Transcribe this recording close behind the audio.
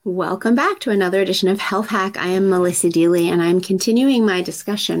Welcome back to another edition of Health Hack. I am Melissa Deely, and I'm continuing my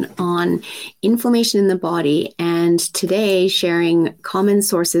discussion on inflammation in the body, and today sharing common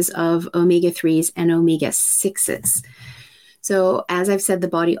sources of omega-3s and omega-6s. So as I've said, the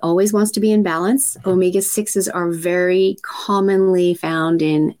body always wants to be in balance. Omega-6s are very commonly found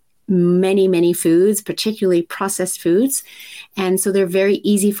in many foods, particularly processed foods. And so they're very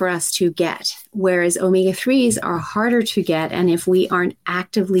easy for us to get, whereas omega-3s are harder to get. And if we aren't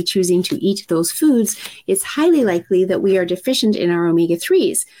actively choosing to eat those foods, it's highly likely that we are deficient in our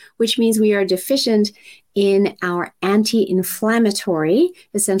omega-3s, which means we are deficient in our anti-inflammatory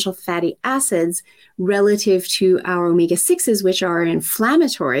essential fatty acids relative to our omega-6s, which are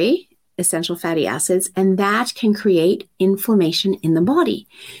inflammatory essential fatty acids, and that can create inflammation in the body.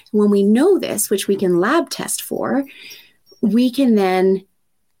 When we know this, which we can lab test for, we can then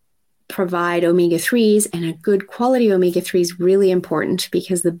provide omega-3s, and a good quality omega-3 is really important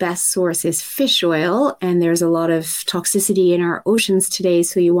because the best source is fish oil, and there's a lot of toxicity in our oceans today,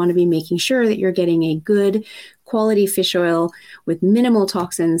 so you want to be making sure that you're getting a good quality fish oil with minimal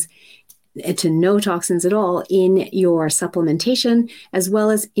toxins to no toxins at all in your supplementation, as well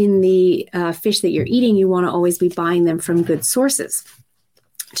as in the fish that you're eating. You want to always be buying them from good sources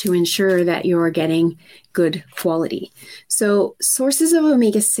to ensure that you're getting good quality. So sources of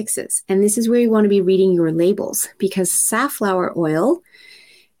omega-6s, and this is where you want to be reading your labels, because safflower oil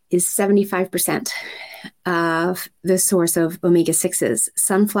is 75% of the source of omega-6s.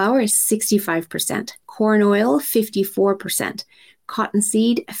 Sunflower is 65%. Corn oil, 54%.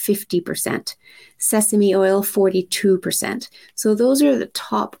 Cottonseed, 50%, sesame oil, 42%. So those are the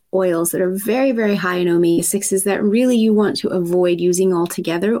top oils that are very high in omega-6s that really you want to avoid using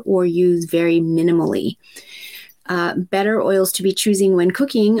altogether or use very minimally. Better oils to be choosing when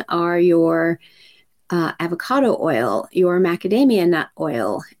cooking are your avocado oil, your macadamia nut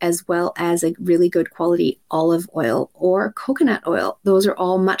oil, as well as a really good quality olive oil or coconut oil. Those are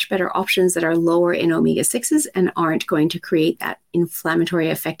all much better options that are lower in omega-6s and aren't going to create that inflammatory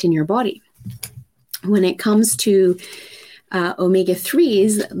effect in your body. When it comes to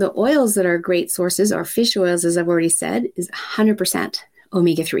omega-3s, the oils that are great sources are fish oils, as I've already said, is 100%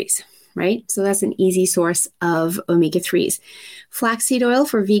 omega-3s. Right? So that's an easy source of omega-3s. Flaxseed oil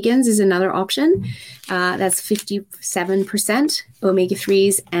for vegans is another option. That's 57%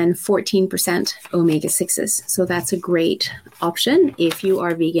 omega-3s and 14% omega-6s. So that's a great option if you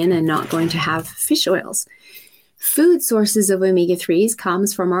are vegan and not going to have fish oils. Food sources of omega-3s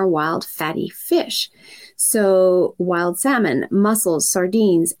comes from our wild fatty fish. So wild salmon, mussels,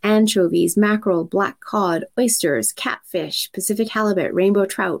 sardines, anchovies, mackerel, black cod, oysters, catfish, Pacific halibut, rainbow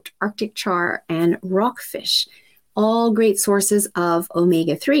trout, Arctic char, and rockfish. All great sources of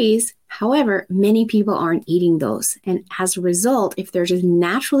omega-3s. However, many people aren't eating those. And as a result, if they're just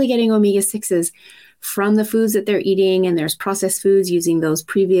naturally getting omega-6s from the foods that they're eating, and there's processed foods using those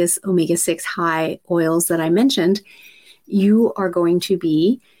previous omega-6 high oils that I mentioned, you are going to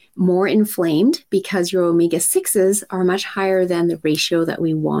be more inflamed because your omega-6s are much higher than the ratio that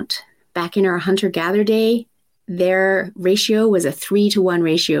we want. Back in our hunter-gatherer day, their ratio was a 3-to-1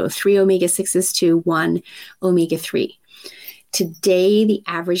 ratio, 3 omega-6s to 1 omega-3. Today, the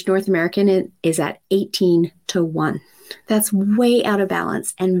average North American is at 18-to-1. That's way out of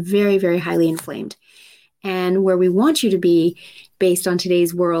balance and very highly inflamed. And where we want you to be based on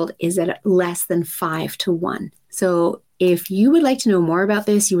today's world is at less than 5-to-1. So if you would like to know more about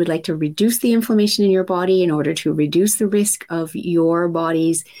this, you would like to reduce the inflammation in your body in order to reduce the risk of your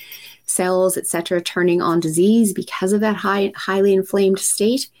body's cells, etc., turning on disease because of that highly inflamed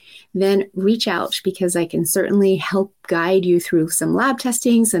state, then reach out, because I can certainly help guide you through some lab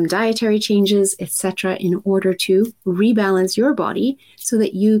testing, some dietary changes, etc., in order to rebalance your body so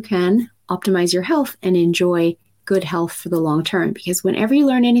that you can optimize your health and enjoy good health for the long term. Because whenever you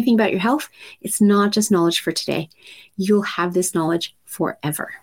learn anything about your health, it's not just knowledge for today. You'll have this knowledge forever.